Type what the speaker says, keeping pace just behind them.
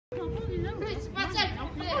We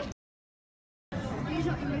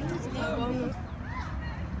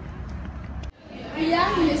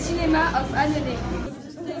are in the cinema of Annonay.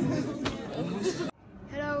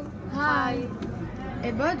 Hello. Hi.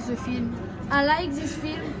 About the film. I like this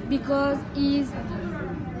film because it's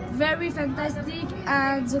very fantastic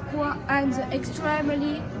and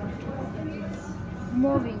extremely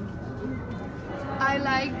moving. I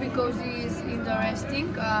like because it's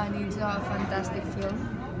interesting and it's a fantastic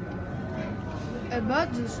film.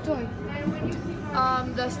 About the story.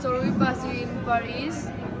 The story passes in Paris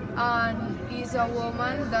and is a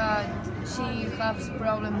woman that she has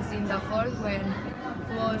problems in the heart when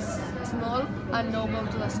was small and now go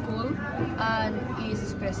to the school and is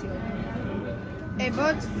special.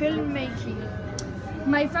 About filmmaking.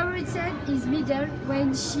 My favorite scene is middle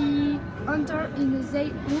when she enters in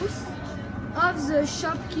the house of the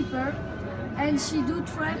shopkeeper and she do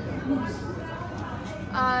trap house.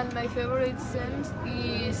 And my favorite scene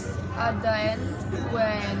is at the end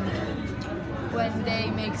when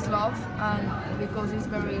they make love and because it's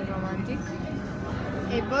very romantic.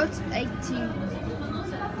 About acting.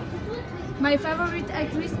 My favorite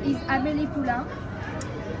actress is Amélie Poulain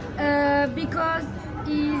because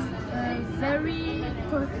is very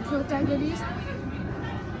protagonist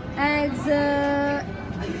and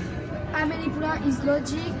Amélie Poulain is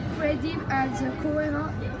logic, creative and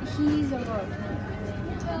coherent. He is a role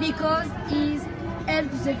because he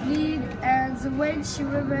helps the lead and when she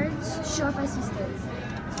revenge shop assistant.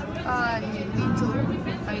 And me too.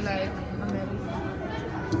 I like Amélie.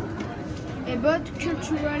 About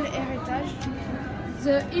cultural heritage.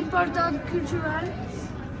 The important cultural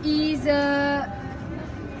is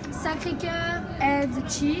Sacré-Cœur and the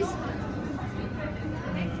cheese.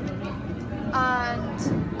 And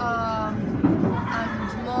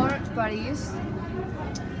more Paris.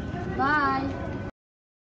 Bye.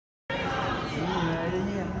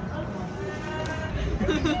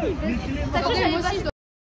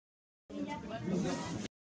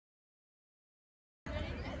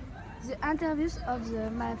 The interviews of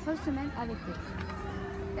my first semaine avec toi.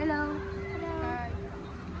 Hello. Hello.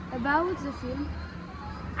 About the film.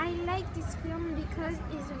 I like this film because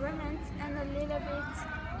it's romance and a little bit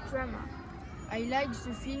drama. I like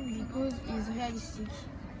the film because it's realistic.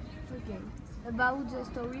 Okay. About the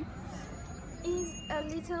story. Is a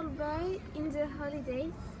little boy in the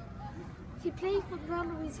holidays. He plays football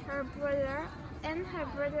with her brother and her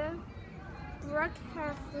brother broke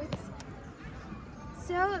her foot.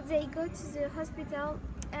 So they go to the hospital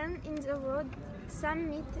and in the road Sam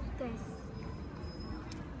meets death.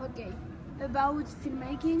 Okay. About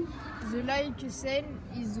filmmaking. The like scene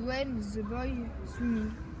is when the boy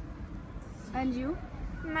swimming. And you?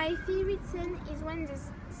 My favorite scene is when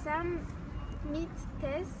Sam meets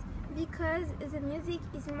Tess because the music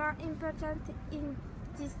is more important in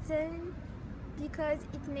this scene because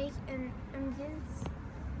it makes an ambience.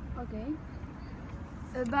 Okay.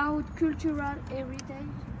 About cultural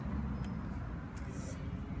heritage.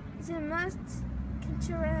 The most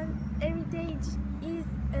cultural heritage is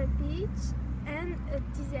a beach and a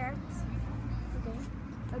desert. Okay.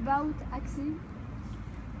 About acting.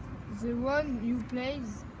 The one you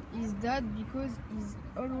plays is that because he's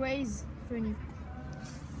always funny.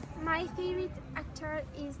 My favorite actor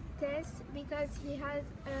is Tess because he has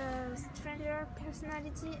a stranger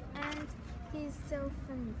personality and he's so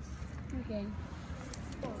funny. Okay.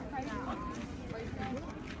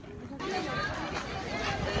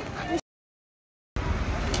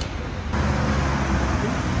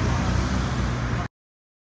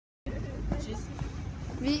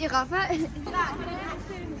 Oui, Raphaël.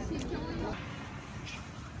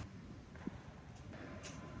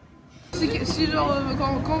 Si genre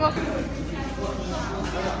quand on va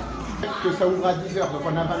que ça ouvre à 10h, donc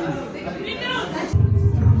on a 20 minutes.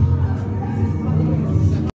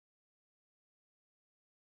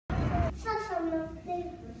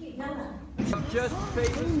 Just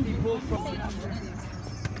famous people from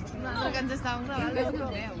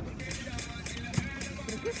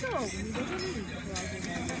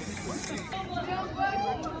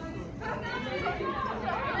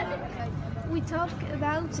We talk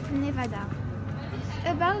about Nevada.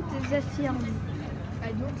 About the film.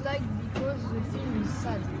 I don't like because the film is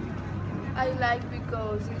sad. I like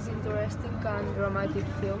because it's interesting and dramatic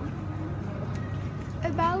film.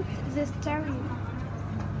 About the story.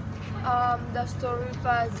 The story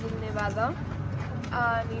passes in Nevada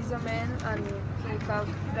and he's a man and he have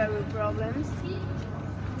very problems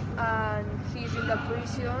and he's in the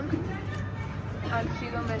prison and he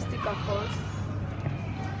domestic a horse.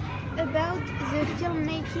 About the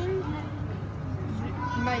filmmaking.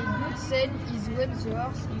 My good scene is when the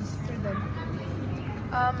horse is freedom.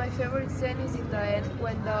 My favorite scene is in the end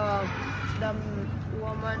when the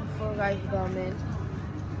woman forgave the man.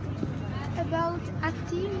 About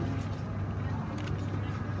acting,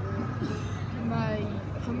 My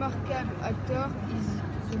remarkable actor is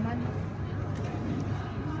the man.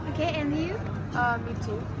 okay, and you? Me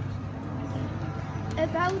too.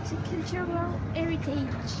 About cultural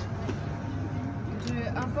heritage. The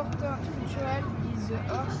important cultural is the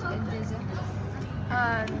horse and desert.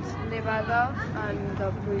 And Nevada and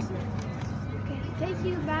the prison. Okay, thank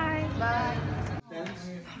you, bye. Bye.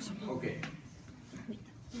 Okay.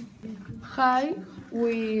 Hi,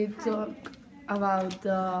 we talk about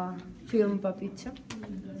the film Papicha.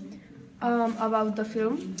 About the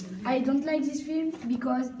film. I don't like this film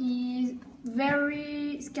because it's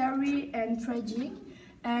very scary and tragic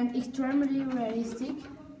and extremely realistic.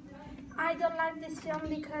 I don't like this film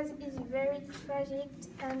because it's very tragic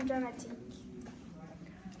and dramatic.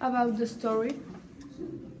 About the story.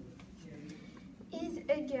 Is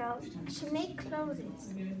a girl. She makes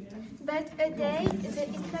clothes. But a day, the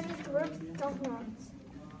Islamic group don't want.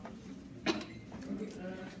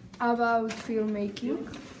 About filmmaking.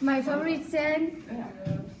 My favorite scene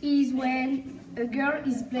is when a girl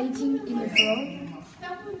is playing in the floor.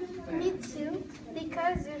 Me too,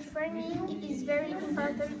 because the framing is very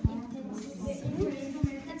important in this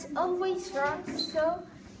scene. It's always wrong, so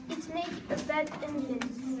it makes a bad ending.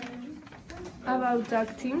 About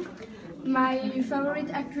acting. My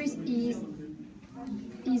favorite actress is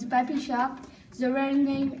Papicha. The real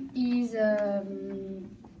name is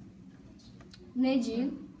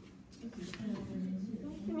Najin.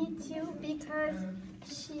 Me too, because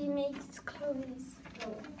she makes clothes.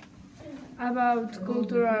 About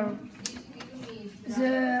cultural.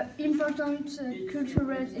 The important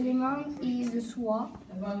cultural element is the soie.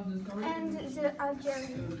 And the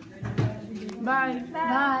Algerian. Bye.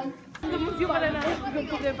 Bye.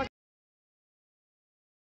 Bye.